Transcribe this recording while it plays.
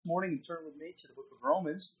morning and turn with me to the book of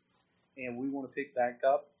Romans, and we want to pick back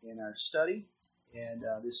up in our study. And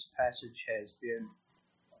this passage has been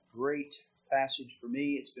a great passage for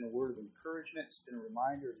me. It's been a word of encouragement. It's been a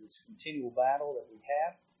reminder of this continual battle that we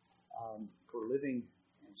have for living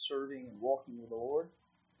and serving and walking with the Lord.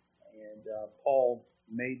 And Paul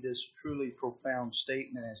made this truly profound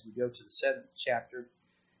statement as we go to the 7th chapter.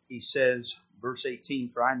 He says, verse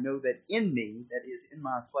 18, "For I know that in me, that is in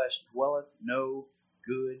my flesh, dwelleth no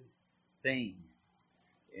good thing."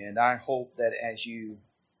 And I hope that as you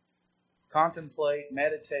contemplate,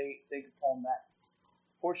 meditate, think upon that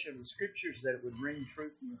portion of the Scriptures, that it would ring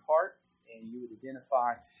truth in your heart and you would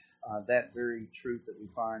identify that very truth that we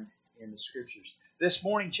find in the Scriptures. This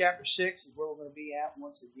morning, chapter 6 is where we're going to be at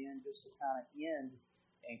once again, just to kind of end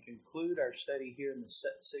and conclude our study here in the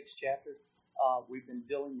 6th chapter. We've been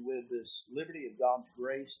dealing with this liberty of God's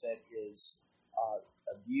grace that is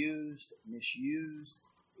abused, misused,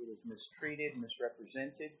 it is mistreated,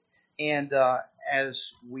 misrepresented. And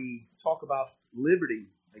as we talk about liberty,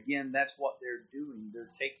 again, that's what they're doing. They're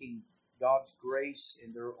taking God's grace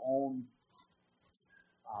in their own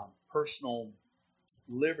personal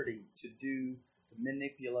liberty to do, to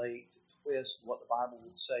manipulate, to twist what the Bible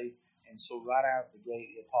would say. And so right out of the gate,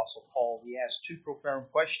 the Apostle Paul, he asks two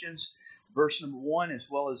profound questions. Verse number 1 as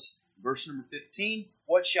well as verse number 15.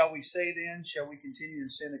 What shall we say then? Shall we continue in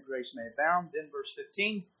sin that grace may abound? Then verse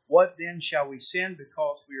 15. What then shall we sin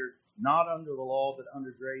because we are not under the law but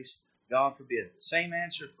under grace? God forbid. The same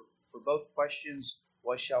answer for both questions.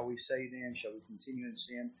 What shall we say then? Shall we continue in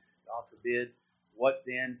sin? God forbid. What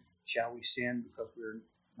then shall we sin because we are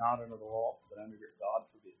not under the law but under grace? God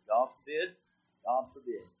forbid. God forbid. God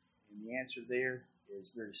forbid. And the answer there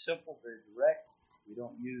is very simple, very direct. We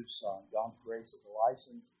don't use God's grace as a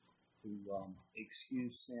license to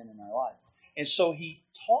excuse sin in our life. And so he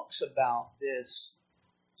talks about this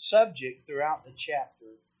subject throughout the chapter.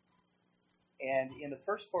 And in the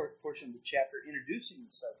first portion of the chapter, introducing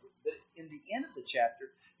the subject, but in the end of the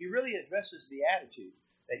chapter, he really addresses the attitude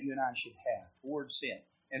that you and I should have towards sin.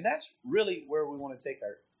 And that's really where we want to take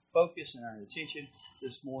our focus and our attention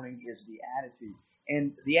this morning, is the attitude.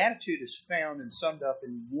 And the attitude is found and summed up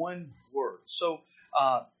in one word. So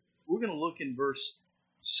we're going to look in verse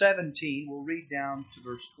 17. We'll read down to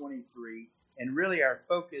verse 23. And really our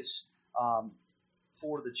focus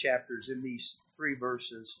for the chapters in these three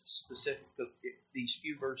verses, these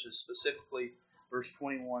few verses specifically, verse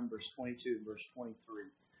 21, verse 22, and verse 23.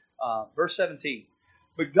 Verse 17.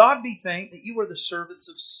 "But God be thanked that you are the servants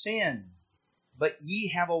of sin, but ye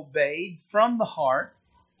have obeyed from the heart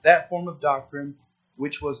that form of doctrine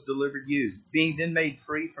which was delivered you. Being then made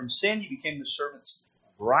free from sin, you became the servants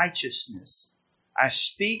of righteousness. I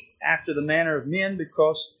speak after the manner of men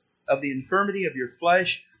because of the infirmity of your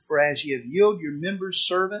flesh, for as ye have yielded your members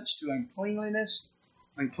servants to uncleanness,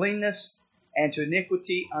 and to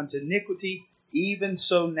iniquity unto iniquity, even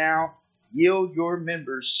so now yield your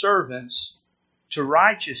members servants to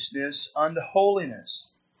righteousness unto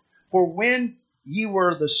holiness. For when ye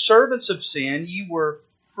were the servants of sin, ye were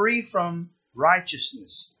free from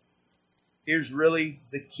righteousness." Here's really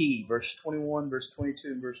the key. Verse 21, verse 22,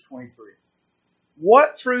 and verse 23.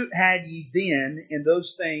 "What fruit had ye then in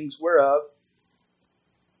those things whereof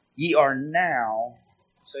ye are now,"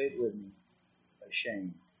 say it with me,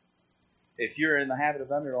 "ashamed." If you're in the habit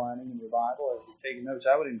of underlining in your Bible as you're taking notes,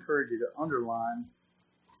 I would encourage you to underline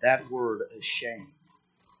that word, ashamed.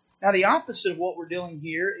 Now the opposite of what we're doing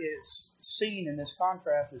here is seen in this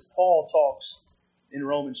contrast as Paul talks in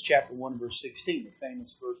Romans chapter 1, verse 16, the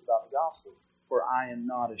famous verse about the gospel. "For I am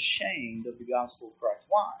not ashamed of the gospel of Christ."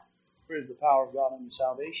 Why? "For it is the power of God unto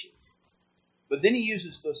salvation." But then he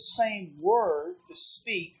uses the same word to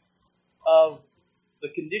speak of the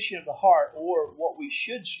condition of the heart, or what we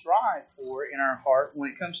should strive for in our heart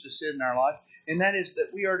when it comes to sin in our life, and that is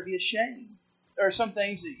that we are to be ashamed. There are some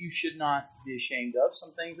things that you should not be ashamed of,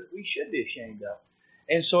 some things that we should be ashamed of.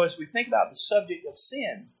 And so as we think about the subject of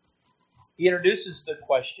sin, he introduces the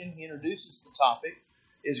question, he introduces the topic.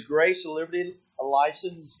 Is grace a liberty, a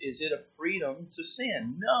license? Is it a freedom to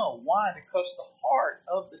sin? No. Why? Because the heart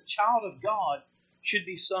of the child of God should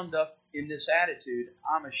be summed up in this attitude: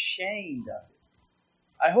 I'm ashamed of it.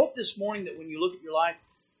 I hope this morning that when you look at your life,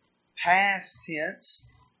 past tense,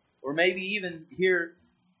 or maybe even here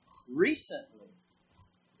recently,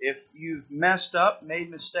 if you've messed up, made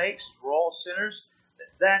mistakes, we're all sinners,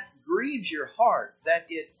 that grieves your heart, that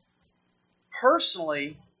it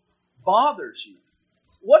personally bothers you.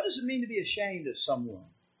 What does it mean to be ashamed of someone?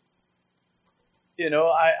 You know,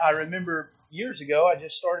 I remember years ago, I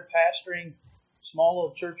just started pastoring a small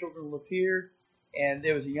little church over in Lapeer, And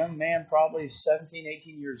there was a young man, probably 17,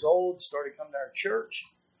 18 years old, started coming to our church.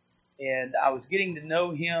 And I was getting to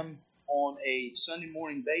know him on a Sunday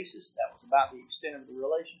morning basis. That was about the extent of the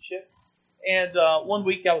relationship. And one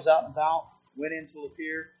week I was out and about, went into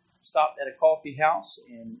Lapeer, stopped at a coffee house,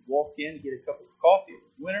 and walked in to get a cup of coffee. It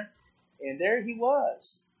was winter. And there he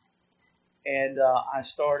was. And I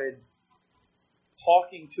started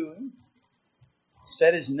talking to him,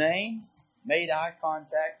 said his name, made eye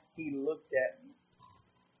contact. He looked at me.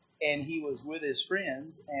 And he was with his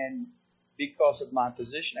friends. And because of my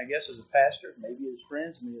position, I guess, as a pastor, maybe his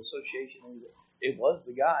friends in the association, it was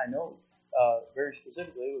the guy. I know very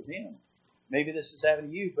specifically it was him. Maybe this has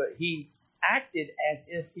happened to you, but he acted as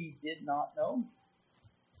if he did not know me.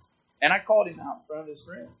 And I called him out in front of his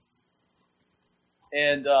friends.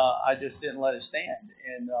 And I just didn't let it stand.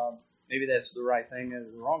 And maybe that's the right thing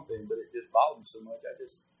and the wrong thing, but it just bothered me so much.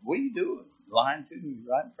 What are you doing? Lying to me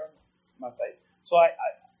right in front of my face. So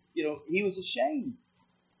he was ashamed.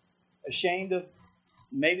 Ashamed of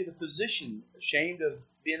maybe the position. Ashamed of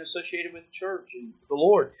being associated with the church and the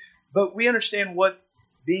Lord. But we understand what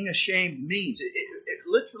being ashamed means. It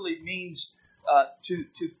literally means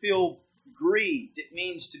to feel grieved. It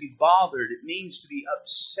means to be bothered. It means to be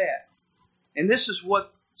upset. And this is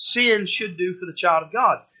what sin should do for the child of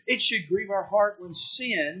God. It should grieve our heart when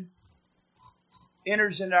sin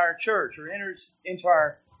enters into our church or enters into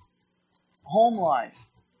our home life.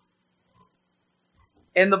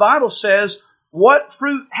 And the Bible says, what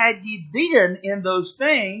fruit had ye then in those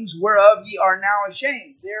things whereof ye are now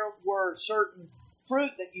ashamed? There were certain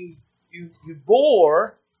fruit that you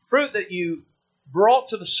bore, fruit that you brought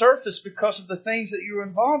to the surface because of the things that you were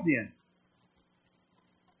involved in.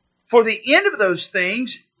 For the end of those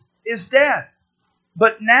things is death.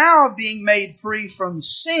 But now being made free from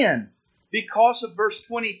sin, because of verse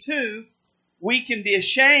 22, we can be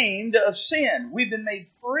ashamed of sin. We've been made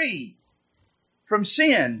free from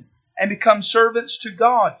sin and become servants to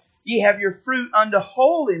God. Ye have your fruit unto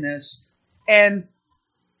holiness, and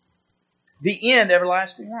the end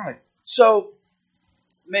everlasting life. So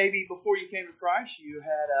maybe before you came to Christ, you had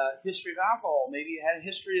a history of alcohol. Maybe you had a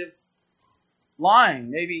history of lying.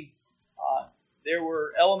 Maybe there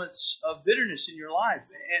were elements of bitterness in your life.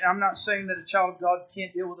 And I'm not saying that a child of God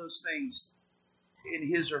can't deal with those things in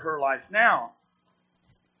his or her life now.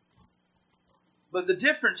 But the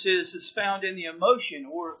difference is found in the emotion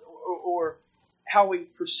or how we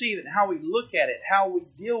perceive it, how we look at it, how we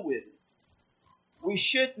deal with it. We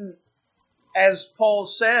shouldn't, as Paul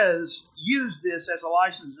says, use this as a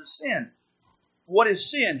license to sin. What is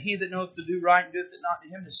sin? He that knoweth to do right and doeth it not, to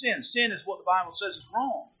him to sin. Sin is what the Bible says is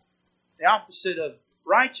wrong. The opposite of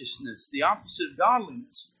righteousness, the opposite of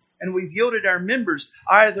godliness. And we've yielded our members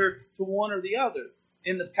either to one or the other.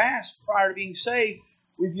 In the past, prior to being saved,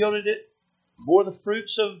 we've yielded it, bore the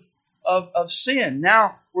fruits of sin.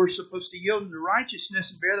 Now we're supposed to yield unto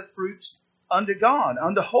righteousness and bear the fruits unto God,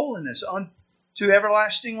 unto holiness, unto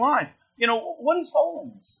everlasting life. You know, what is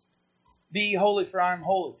holiness? Be ye holy, for I am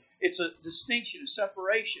holy. It's a distinction, a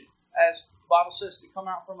separation. As the Bible says, to come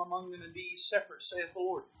out from among them and be ye separate, saith the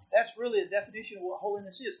Lord. That's really a definition of what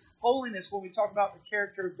holiness is. Holiness, when we talk about the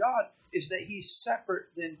character of God, is that He's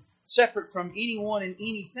separate from anyone and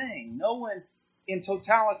anything. No one in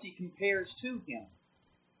totality compares to Him.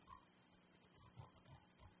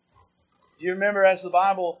 Do you remember, as the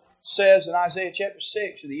Bible says in Isaiah chapter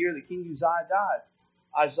 6, in the year that King Uzziah died,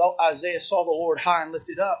 Isaiah saw the Lord high and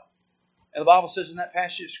lifted up. And the Bible says in that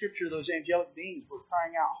passage of Scripture, those angelic beings were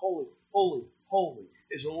crying out, holy, holy, holy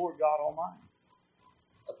is the Lord God Almighty.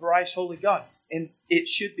 A thrice holy God. And it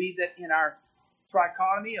should be that in our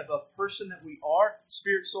trichotomy of a person that we are,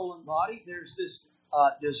 spirit, soul, and body, there's this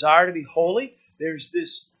desire to be holy. There's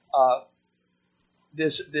this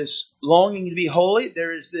longing to be holy.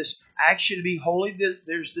 There is this action to be holy.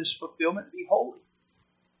 There's this fulfillment to be holy.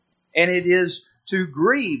 And it is to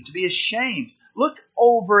grieve, to be ashamed. Look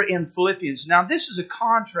over in Philippians. Now, this is a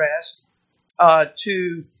contrast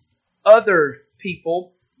to other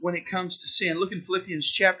people when it comes to sin. Look in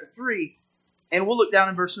Philippians chapter 3, and we'll look down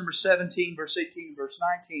in verse number 17, verse 18, and verse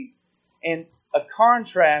 19. And a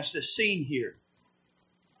contrast is seen here.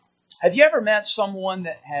 Have you ever met someone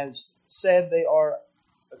that has said they are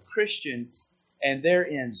a Christian and they're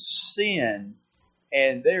in sin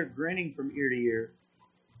and they're grinning from ear to ear?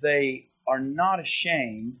 They are not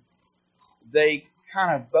ashamed. They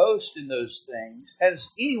kind of boast in those things. Has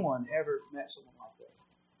anyone ever met someone like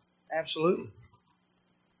that? Absolutely.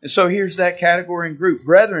 And so here's that category and group.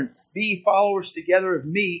 Brethren, be ye followers together of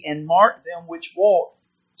me, and mark them which walk,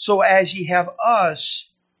 so as ye have us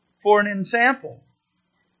for an ensample.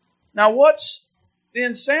 Now what's The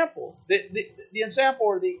example, the example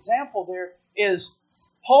or the example there is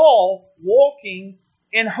Paul walking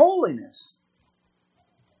in holiness.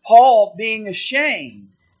 Paul being ashamed.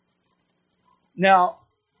 Now,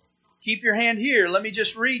 keep your hand here. Let me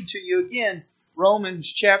just read to you again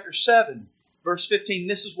Romans chapter 7, verse 15.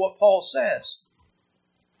 This is what Paul says.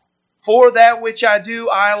 For that which I do,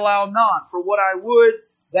 I allow not. For what I would,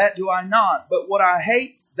 that do I not. But what I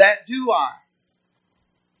hate, that do I.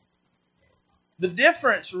 The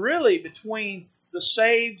difference really between the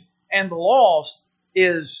saved and the lost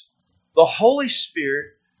is the Holy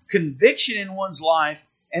Spirit, conviction in one's life,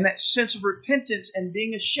 and that sense of repentance and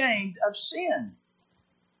being ashamed of sin.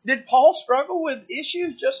 Did Paul struggle with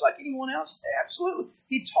issues just like anyone else? Absolutely.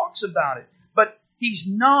 He talks about it. But he's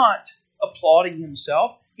not applauding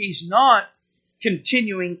himself. He's not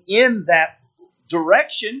continuing in that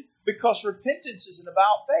direction because repentance is an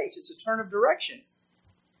about face. It's a turn of direction.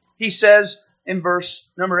 He says in verse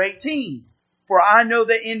number 18, For I know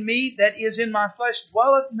that in me, that is in my flesh,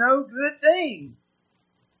 dwelleth no good thing.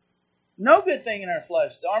 No good thing in our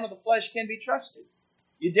flesh. The arm of the flesh can be trusted.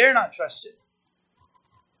 You dare not trust it.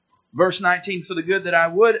 Verse 19, For the good that I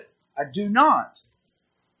would, I do not.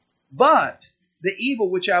 But the evil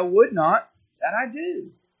which I would not, that I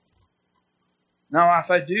do. Now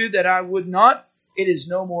if I do that I would not, it is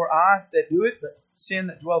no more I that do it, but sin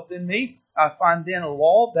that dwelleth in me. I find then a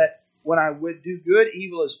law that when I would do good,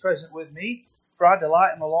 evil is present with me. For I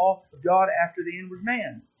delight in the law of God after the inward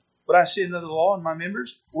man. But I see another law in my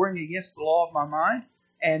members, warring against the law of my mind,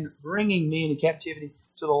 and bringing me into captivity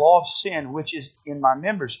to the law of sin, which is in my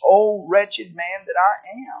members. O wretched man that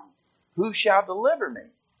I am, who shall deliver me?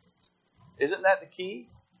 Isn't that the key?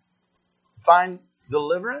 Find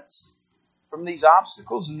deliverance from these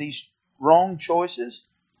obstacles and these wrong choices.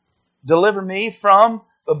 Deliver me from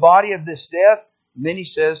the body of this death. And then he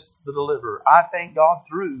says, the deliverer. I thank God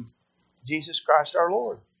through Jesus Christ our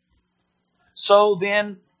Lord. So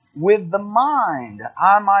then, with the mind,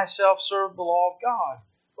 I myself serve the law of God,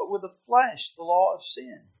 but with the flesh, the law of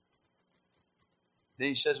sin. Then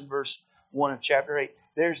he says in verse 1 of chapter 8,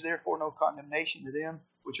 There's therefore no condemnation to them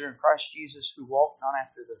which are in Christ Jesus, who walk not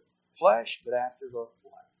after the flesh, but after the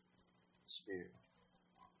Spirit.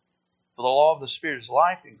 For the law of the Spirit is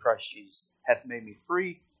life in Christ Jesus, hath made me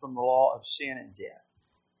free from the law of sin and death.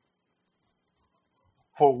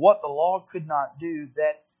 For what the law could not do,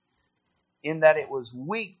 that in that it was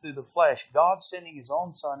weak through the flesh, God sending His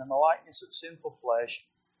own Son in the likeness of sinful flesh,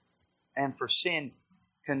 and for sin,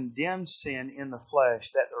 condemned sin in the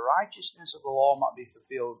flesh, that the righteousness of the law might be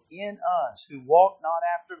fulfilled in us, who walk not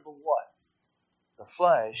after the what? The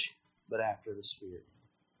flesh, but after the Spirit.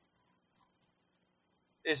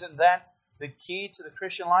 Isn't that the key to the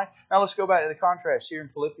Christian life? Now let's go back to the contrast here in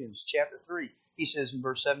Philippians chapter 3. He says in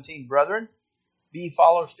verse 17, Brethren, be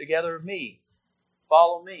followers together of me.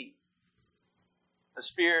 Follow me. A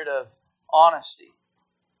spirit of honesty,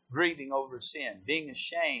 grieving over sin, being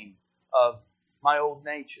ashamed of my old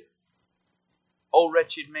nature. O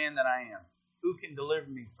wretched man that I am, who can deliver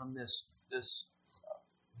me from this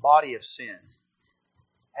body of sin?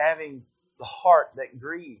 Having the heart that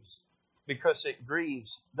grieves, because it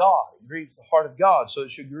grieves God. It grieves the heart of God, so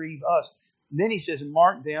it should grieve us. And then he says,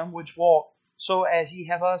 Mark them which walk, so as ye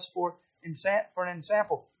have us for an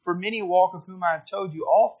example. For many walk, of whom I have told you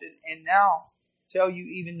often, and now tell you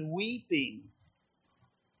even weeping.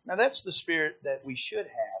 Now that's the spirit that we should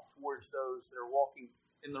have towards those that are walking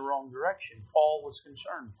in the wrong direction. Paul was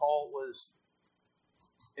concerned. Paul was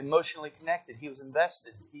emotionally connected. He was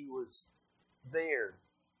invested. He was there.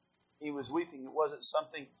 He was weeping. It wasn't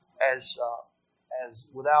something as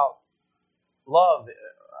without love,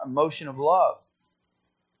 emotion of love.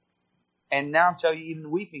 And now tell you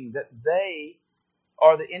even weeping that they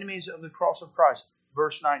are the enemies of the cross of Christ.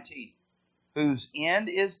 Verse 19. Whose end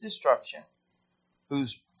is destruction,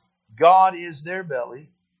 whose God is their belly.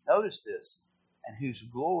 Notice this. And whose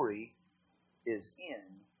glory is in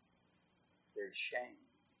their shame.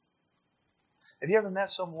 Have you ever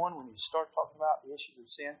met someone when you start talking about the issues of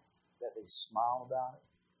sin that they smile about it?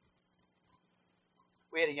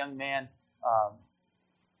 We had a young man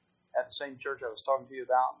at the same church I was talking to you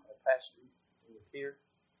about, a pastor here.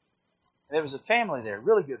 And there was a family there,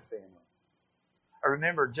 really good family. I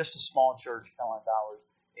remember just a small church, kind of like ours,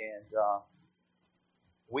 and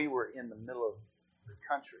we were in the middle of the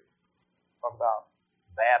country. Talk about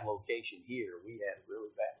bad location here. We had a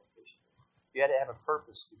really bad location. You had to have a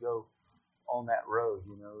purpose to go on that road,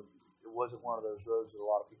 you know. It wasn't one of those roads that a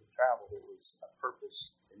lot of people traveled. It was a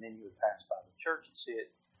purpose, and then you would pass by the church and see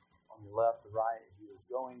it on your left or right as you was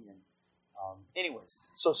going. And anyways,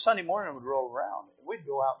 so Sunday morning I would roll around, and we'd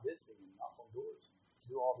go out visiting and knock on doors and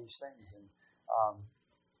do all these things and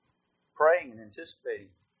praying and anticipating.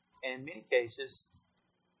 And in many cases,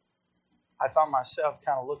 I found myself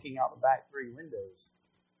kind of looking out the back 3 windows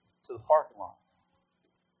to the parking lot.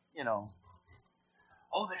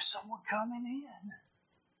 Oh, there's someone coming in.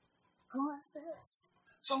 Who is this?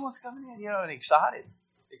 Someone's coming in, and excited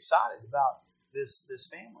about this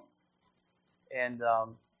family. And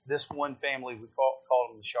this one family, we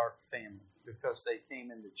called them the Sharp family because they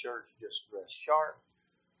came into church just dressed sharp.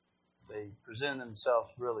 They presented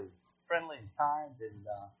themselves really friendly and kind. And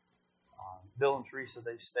Bill and Teresa,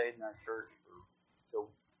 they stayed in our church until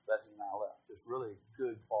Bethany and I left. Just really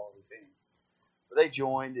good quality family. But they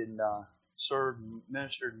joined and served and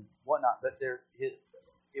ministered and whatnot. But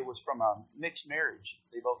it was from a mixed marriage.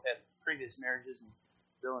 They both had previous marriages, and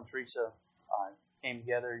Bill and Teresa came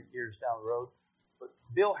together years down the road. But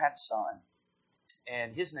Bill had a son,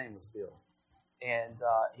 and his name was Bill. And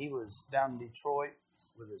he was down in Detroit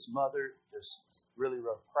with his mother, just really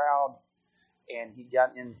rough crowd. And he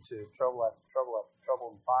got into trouble after trouble after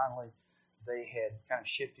trouble. And finally, they had kind of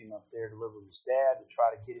shipped him up there to live with his dad to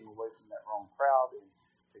try to get him away from that wrong crowd and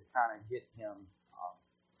to kind of get him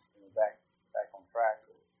back on track.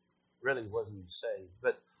 It really wasn't even saved.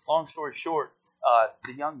 But long story short,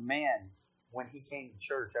 the young man, when he came to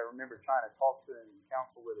church, I remember trying to talk to him and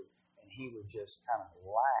counsel with him, and he would just kind of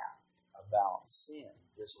laugh about sin,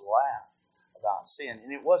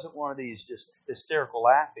 And it wasn't one of these just hysterical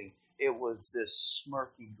laughing. It was this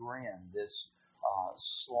smirky grin, this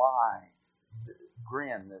sly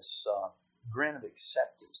grin, this grin of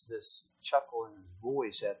acceptance, this chuckle in his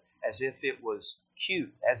voice as if it was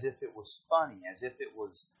cute, as if it was funny, as if it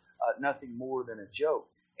was nothing more than a joke.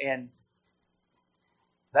 And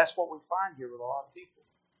that's what we find here with a lot of people.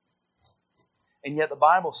 And yet the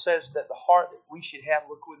Bible says that the heart that we should have,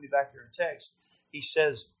 look with me back here in text, he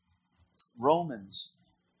says, Romans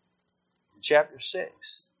chapter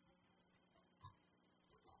 6,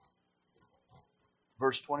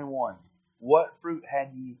 verse 21, what fruit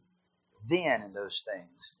had ye then in those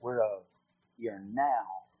things, whereof ye are now,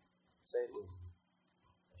 say it with me,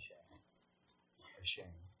 ashamed.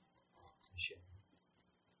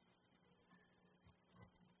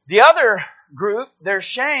 The other group, their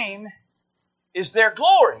shame is their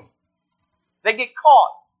glory. They get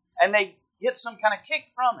caught and they get some kind of kick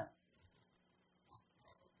from it.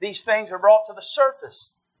 These things are brought to the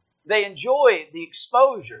surface. They enjoy the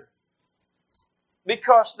exposure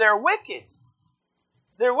because they're wicked.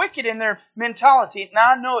 They're wicked in their mentality.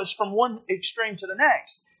 Now I know it's from one extreme to the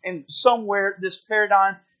next. And somewhere this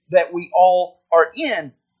paradigm that we all are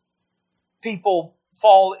in, people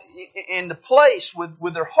fall into place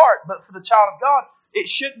with their heart. But for the child of God, it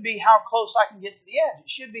shouldn't be how close I can get to the edge. It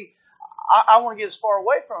should be, I want to get as far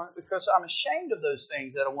away from it because I'm ashamed of those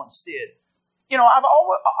things that I once did. I've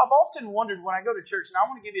often wondered when I go to church, and I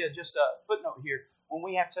want to give you just a footnote here, when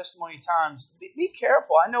we have testimony times, be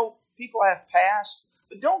careful. I know people have past,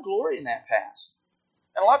 but don't glory in that past.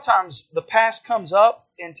 And a lot of times the past comes up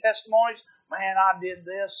in testimonies. Man, I did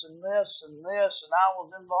this and this and this, and I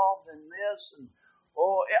was involved in this, and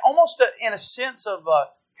almost in a sense of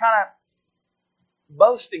kind of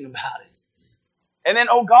boasting about it. And then,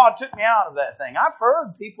 God took me out of that thing. I've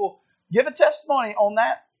heard people give a testimony on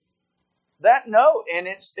that note, and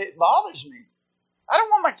it bothers me. I don't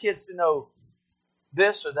want my kids to know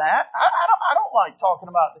this or that. I don't like talking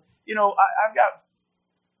about it. I've got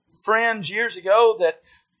friends years ago that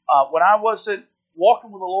when I wasn't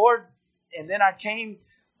walking with the Lord, and then I came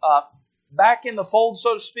back in the fold,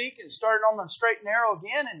 so to speak, and started on the straight and narrow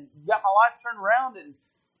again, and got my life turned around and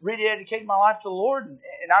rededicated my life to the Lord.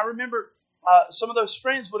 And I remember some of those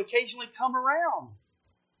friends would occasionally come around,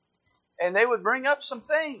 and they would bring up some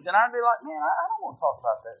things, and I'd be like, man, I don't want to talk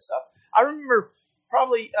about that stuff. I remember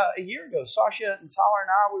probably a year ago, Sasha and Tyler and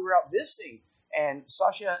I, we were out visiting, and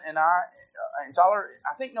Sasha and I, and Tyler,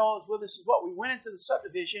 I think Noah was with us as well. We went into the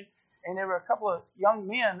subdivision, and there were a couple of young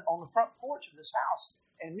men on the front porch of this house,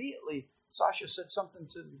 and immediately Sasha said something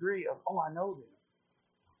to the degree of, I know them.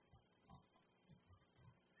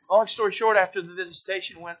 Long story short, after the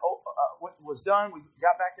visitation was done, we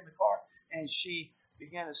got back in the car, and she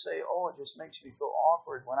began to say, it just makes me feel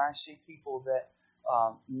awkward when I see people that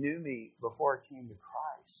knew me before I came to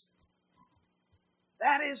Christ.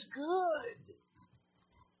 That is good.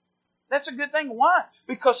 That's a good thing. Why?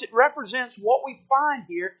 Because it represents what we find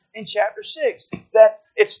here in chapter 6. That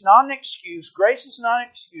it's not an excuse. Grace is not an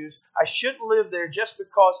excuse. I shouldn't live there just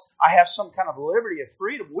because I have some kind of liberty of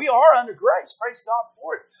freedom. We are under grace. Praise God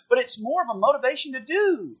for it. But it's more of a motivation to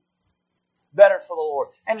do. better for the Lord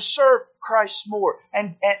and to serve Christ more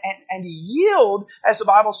and yield, as the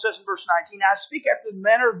Bible says in verse 19, I speak after the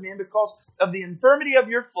manner of men because of the infirmity of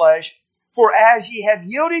your flesh. For as ye have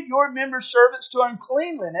yielded your members servants to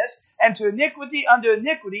uncleanliness and to iniquity unto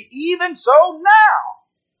iniquity, even so now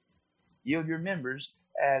yield your members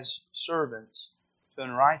as servants to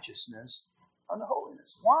unrighteousness unto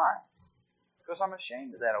holiness. Why? Because I'm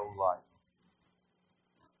ashamed of that old life.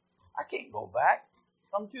 I can't go back.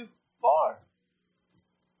 I'm too far.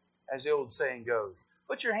 As the old saying goes,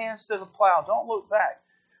 put your hands to the plow. Don't look back.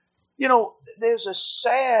 You know, there's a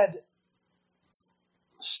sad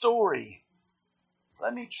story.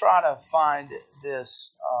 Let me try to find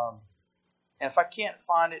this. And if I can't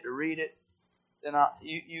find it to read it, then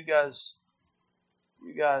you guys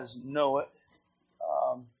know it.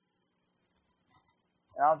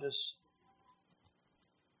 And I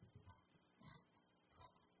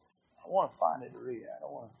want to find it to read it. I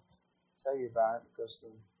don't want to tell you about it because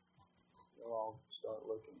then you'll all start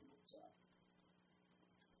looking at it.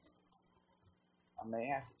 I may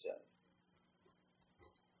have to tell you.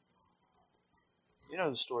 You know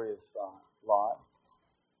the story of Lot.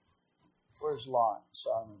 Where's Lot?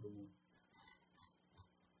 Sodom and Gomorrah.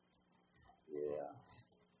 Yeah.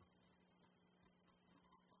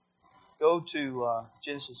 Go to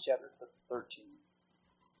Genesis chapter 13.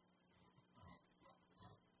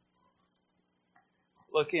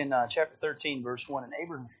 Look in chapter 13, verse 1. And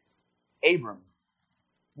Abram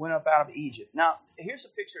went up out of Egypt. Now, here's a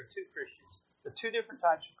picture of two Christians. The two different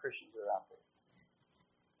types of Christians that are out there.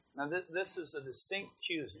 Now, this is a distinct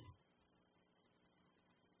choosing.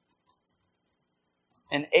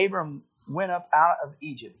 And Abram went up out of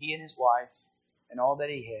Egypt, he and his wife, and all that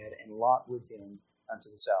he had, and Lot with him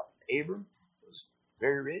unto the south. Abram was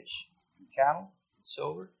very rich in cattle, and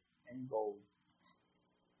silver, and in gold.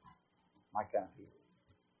 My kind of people.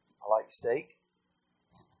 I like steak,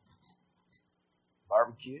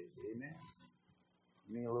 barbecue, amen.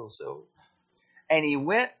 Give me a little silver. And he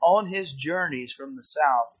went on his journeys from the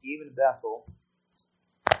south, even to Bethel,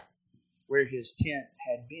 where his tent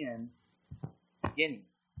had been beginning.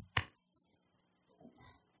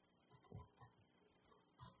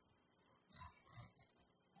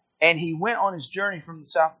 And he went on his journey from the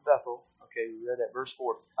south of Bethel, okay, we read that, verse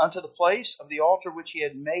 4, unto the place of the altar which he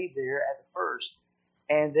had made there at the first.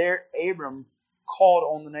 And there Abram called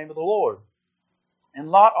on the name of the Lord.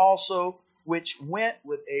 And Lot also, which went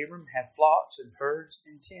with Abram, had flocks and herds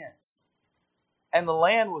and tents. And the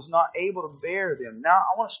land was not able to bear them. Now,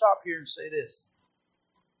 I want to stop here and say this.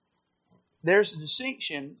 There's a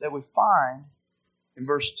distinction that we find in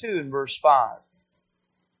verse 2 and verse 5.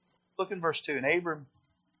 Look in verse 2. And Abram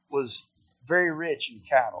was very rich in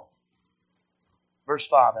cattle. Verse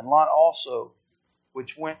 5. And Lot also,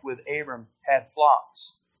 which went with Abram, had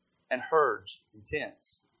flocks and herds and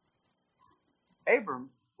tents. Abram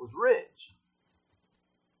was rich.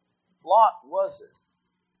 Lot wasn't.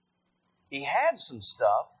 He had some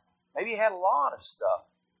stuff. Maybe he had a lot of stuff.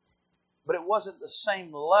 But it wasn't the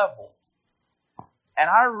same level. And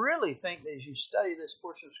I really think that as you study this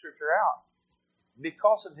portion of Scripture out,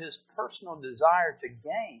 because of his personal desire to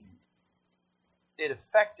gain, it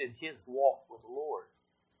affected his walk with the Lord.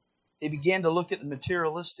 He began to look at the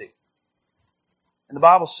materialistic. And the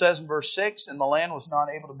Bible says in verse 6, and the land was not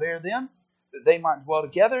able to bear them, that they might dwell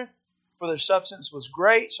together, for their substance was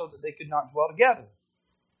great, so that they could not dwell together.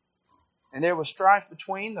 And there was strife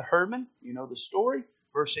between the herdmen. You know the story.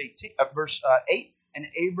 Verse 8. And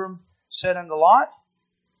Abram said unto Lot,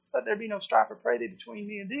 let there be no strife, I pray thee, between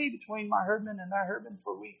me and thee, between my herdmen and thy herdmen,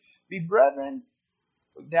 for we be brethren.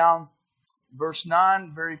 Look down, verse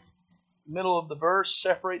 9, very middle of the verse.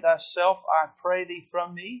 Separate thyself, I pray thee,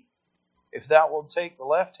 from me. If thou wilt take the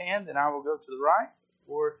left hand, then I will go to the right.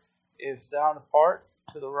 Or if thou depart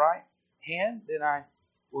to the right hand, then I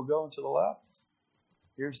will go into the left.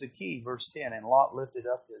 Here's the key, verse 10. And Lot lifted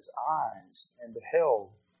up his eyes and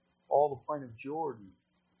beheld all the plain of Jordan,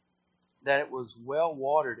 that it was well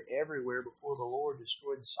watered everywhere before the Lord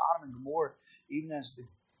destroyed Sodom and Gomorrah, even as the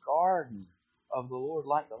garden of the Lord,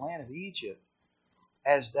 like the land of Egypt,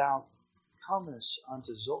 as thou comest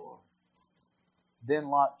unto Zoar. Then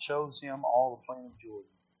Lot chose him all the plain of Jordan.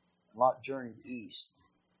 And Lot journeyed east,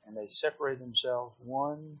 and they separated themselves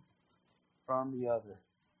one from the other.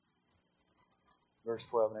 Verse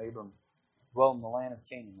 12, and Abram dwelled in the land of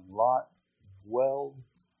Canaan, and Lot dwelled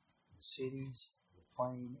in the cities of the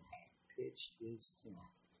plain, and pitched his tent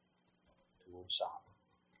toward Sodom.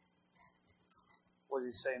 What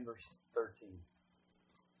does he say in verse 13?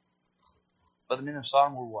 But the men of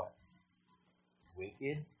Sodom were what?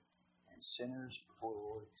 Wicked and sinners before the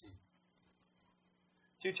Lord too.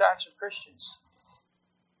 Two types of Christians.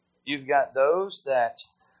 You've got those that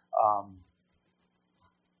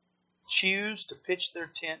choose to pitch their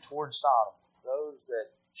tent towards Sodom. Those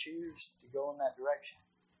that choose to go in that direction.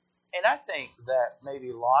 And I think that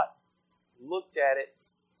maybe Lot looked at it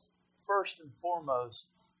first and foremost,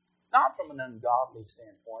 not from an ungodly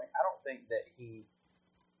standpoint. I don't think that he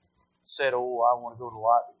said, oh, I want to go to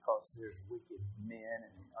Lot because there's wicked men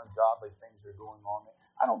and ungodly things that are going on there.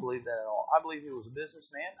 I don't believe that at all. I believe he was a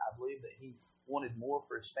businessman. I believe that he wanted more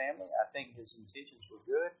for his family. I think his intentions were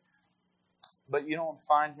good. But you don't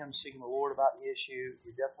find him seeking the Lord about the issue.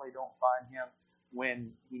 You definitely don't find him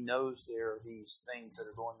when he knows there are these things that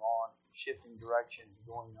are going on, shifting direction,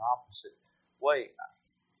 going the opposite way.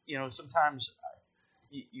 You know, sometimes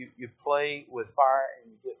you play with fire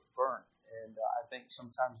and you get burnt. And I think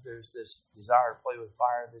sometimes there's this desire to play with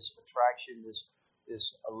fire, this attraction,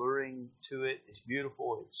 this alluring to it. It's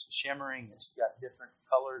beautiful. It's shimmering. It's got different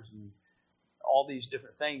colors and all these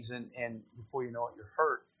different things. And before you know it, you're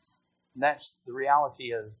hurt. And that's the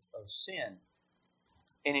reality of sin.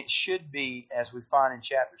 And it should be, as we find in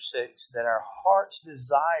chapter 6, that our heart's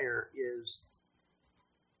desire is,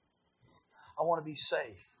 I want to be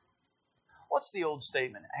safe. What's the old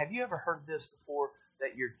statement? Have you ever heard this before?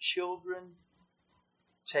 That your children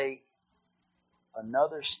take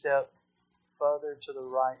another step further to the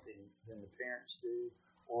right than the parents do?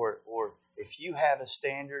 Or if you have a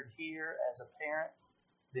standard here as a parent,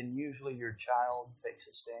 then usually your child takes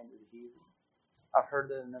a standard here. I've heard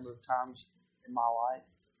that a number of times in my life.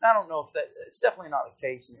 And I don't know if it's definitely not the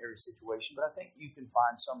case in every situation, but I think you can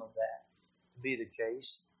find some of that to be the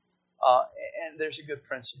case. And there's a good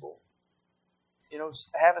principle. You know,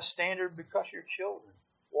 have a standard because you're children.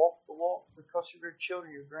 Walk the walk because of your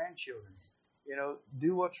children, your grandchildren. You know,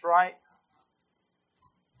 do what's right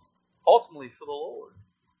ultimately for the Lord.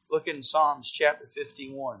 Look in Psalms chapter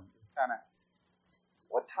 51. Kind of,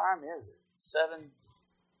 what time is it? 7:6:50.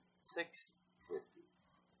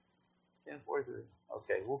 10:43.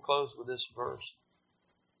 Okay, we'll close with this verse.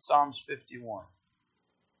 Psalms 51.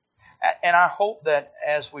 And I hope that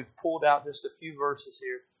as we've pulled out just a few verses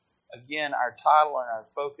here, again, our title and our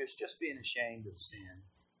focus, just being ashamed of sin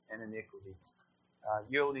and iniquity,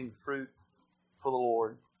 yielding fruit for the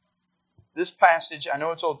Lord. This passage, I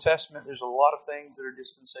know it's Old Testament, there's a lot of things that are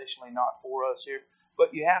dispensationally not for us here,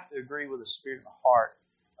 but you have to agree with the spirit and the heart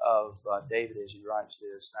of David as he writes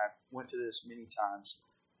this. And I went to this many times.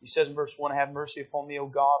 He says in verse 1, have mercy upon me, O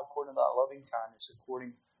God, according to thy loving kindness,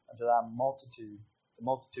 according unto thy multitude, the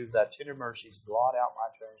multitude of thy tender mercies, blot out my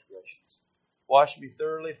transgressions. Wash me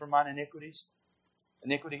thoroughly from mine iniquity,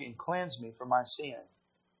 and cleanse me from my sin.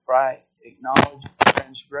 For I acknowledge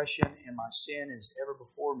transgression, and my sin is ever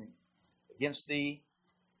before me. Against thee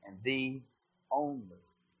and thee only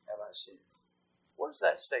have I sinned. What does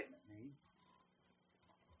that statement mean?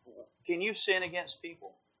 Can you sin against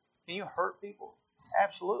people? Can you hurt people?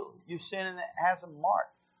 Absolutely. You sin and it has a mark.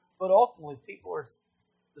 But ultimately, people are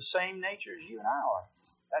the same nature as you and I are.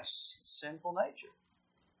 That's sinful nature.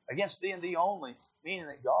 Against thee and thee only, meaning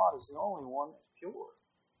that God is the only one that's pure.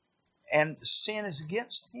 And sin is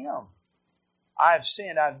against Him. I have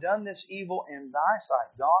sinned. I've done this evil in thy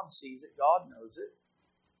sight. God sees it. God knows it.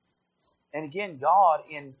 And again, God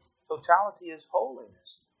in totality is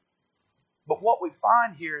holiness. But what we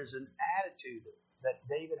find here is an attitude that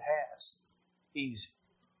David has. He's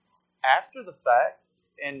after the fact,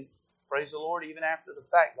 and praise the Lord, even after the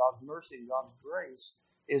fact, God's mercy and God's grace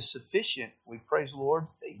is sufficient. We praise the Lord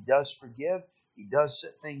that He does forgive. He does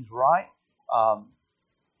set things right.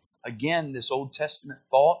 Again, this Old Testament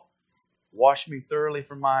thought, wash me thoroughly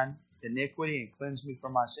from mine iniquity and cleanse me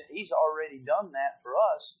from my sin. He's already done that for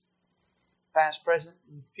us, past, present,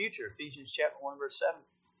 and future. Ephesians chapter 1, verse 7.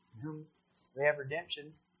 In whom we have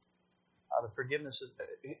redemption, the forgiveness of,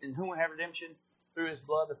 in whom we have redemption through His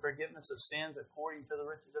blood, the forgiveness of sins according to the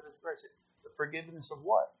riches of His grace. The forgiveness of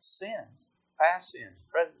what? Sins. Past sins,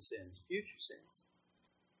 present sins, future sins.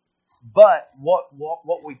 But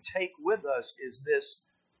what we take with us is this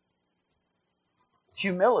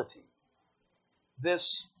humility,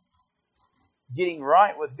 this getting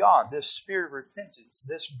right with God, this spirit of repentance,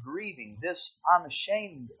 this grieving, this I'm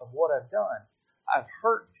ashamed of what I've done. I've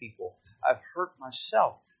hurt people. I've hurt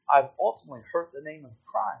myself. I've ultimately hurt the name of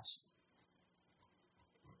Christ.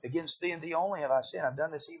 Against thee and thee only have I sinned. I've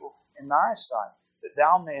done this evil in thy sight, that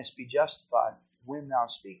thou mayest be justified when thou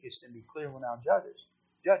speakest and be clear when thou judgest.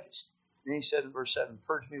 Then he said in verse 7,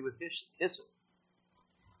 purge me with hyssop.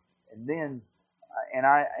 And then, and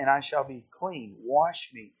I shall be clean.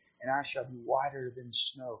 Wash me, and I shall be whiter than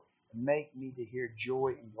snow. And make me to hear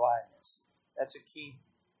joy and gladness. That's a key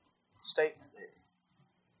statement there.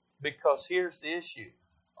 Because here's the issue.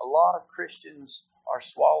 A lot of Christians are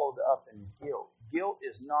swallowed up in guilt. Guilt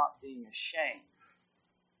is not being ashamed.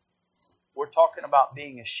 We're talking about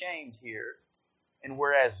being ashamed here. And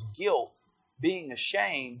whereas guilt, being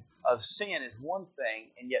ashamed of sin is one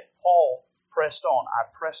thing, and yet Paul pressed on. I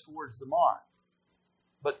pressed towards the mark.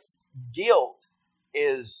 But guilt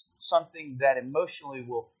is something that emotionally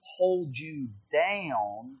will hold you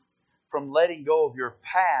down from letting go of your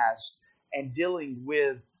past and dealing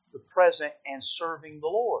with the present and serving the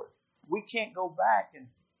Lord. We can't go back and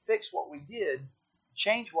fix what we did,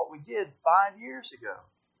 change what we did 5 years ago.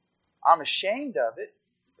 I'm ashamed of it,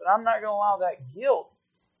 but I'm not going to allow that guilt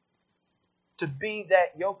to be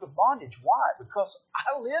that yoke of bondage. Why? Because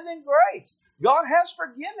I live in grace. God has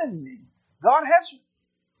forgiven me. God has,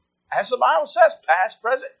 as the Bible says, past,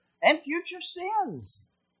 present, and future sins.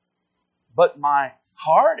 But my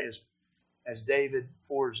heart is, as David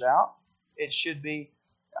pours out, it should be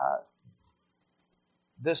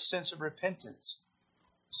this sense of repentance.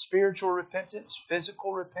 Spiritual repentance,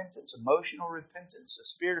 physical repentance, emotional repentance, a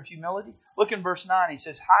spirit of humility. Look in verse 9. He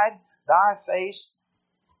says, hide thy face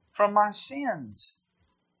from my sins.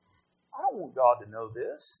 I don't want God to know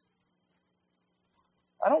this.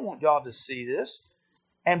 I don't want God to see this.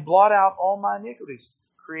 And blot out all my iniquities.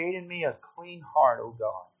 Create in me a clean heart, O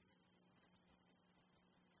God.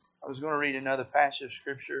 I was going to read another passage of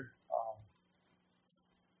Scripture.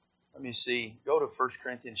 Let me see. Go to 1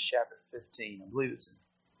 Corinthians chapter 15. I believe it's in.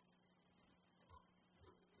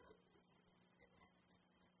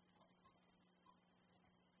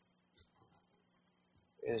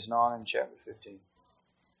 It is not in chapter 15.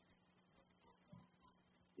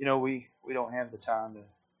 You know, we don't have the time to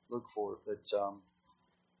look for it, but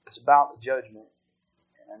it's about the judgment.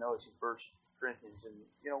 And I know it's in 1 Corinthians. And,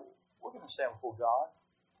 you know, we're going to stand before God.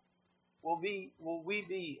 Will we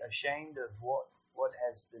be ashamed of what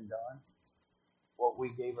has been done? What we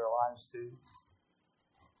gave our lives to?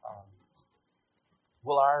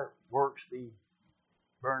 Will our works be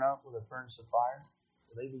burned up with a furnace of fire?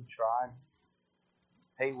 Will they be tried?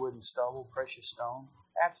 Hay, wood, and stubble, precious stone?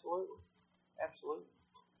 Absolutely. Absolutely.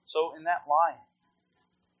 So in that light,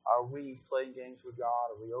 are we playing games with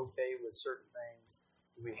God? Are we okay with certain things?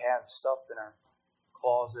 Do we have stuff in our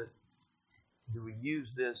closet? Do we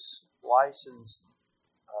use this license,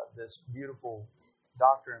 this beautiful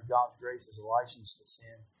doctrine of God's grace as a license to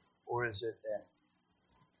sin? Or is it that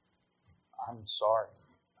I'm sorry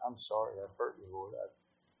I've hurt you, Lord.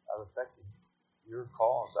 I've affected your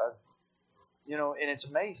cause. And it's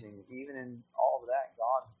amazing. Even in all of that,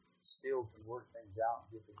 God still can work things out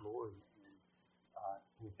and give the glory.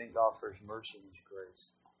 And we thank God for His mercy and His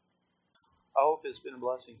grace. I hope it's been a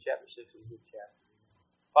blessing. Chapter 6 is a good chapter.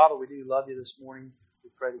 Father, we do love you this morning. We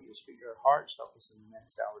pray that you speak to our hearts. Help us in the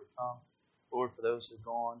next hour to come. Lord, for those who have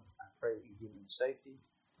gone, I pray that you give them safety.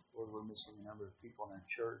 Lord, we're missing a number of people in our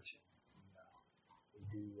church. We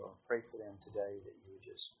do pray for them today that you would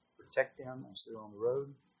just protect them as they're on the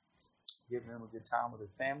road. Give them a good time with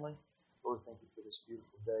their family. Lord, thank you for this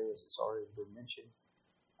beautiful day as it's already been mentioned.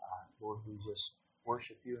 Lord, we just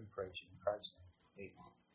worship you and praise you in Christ's name. Amen.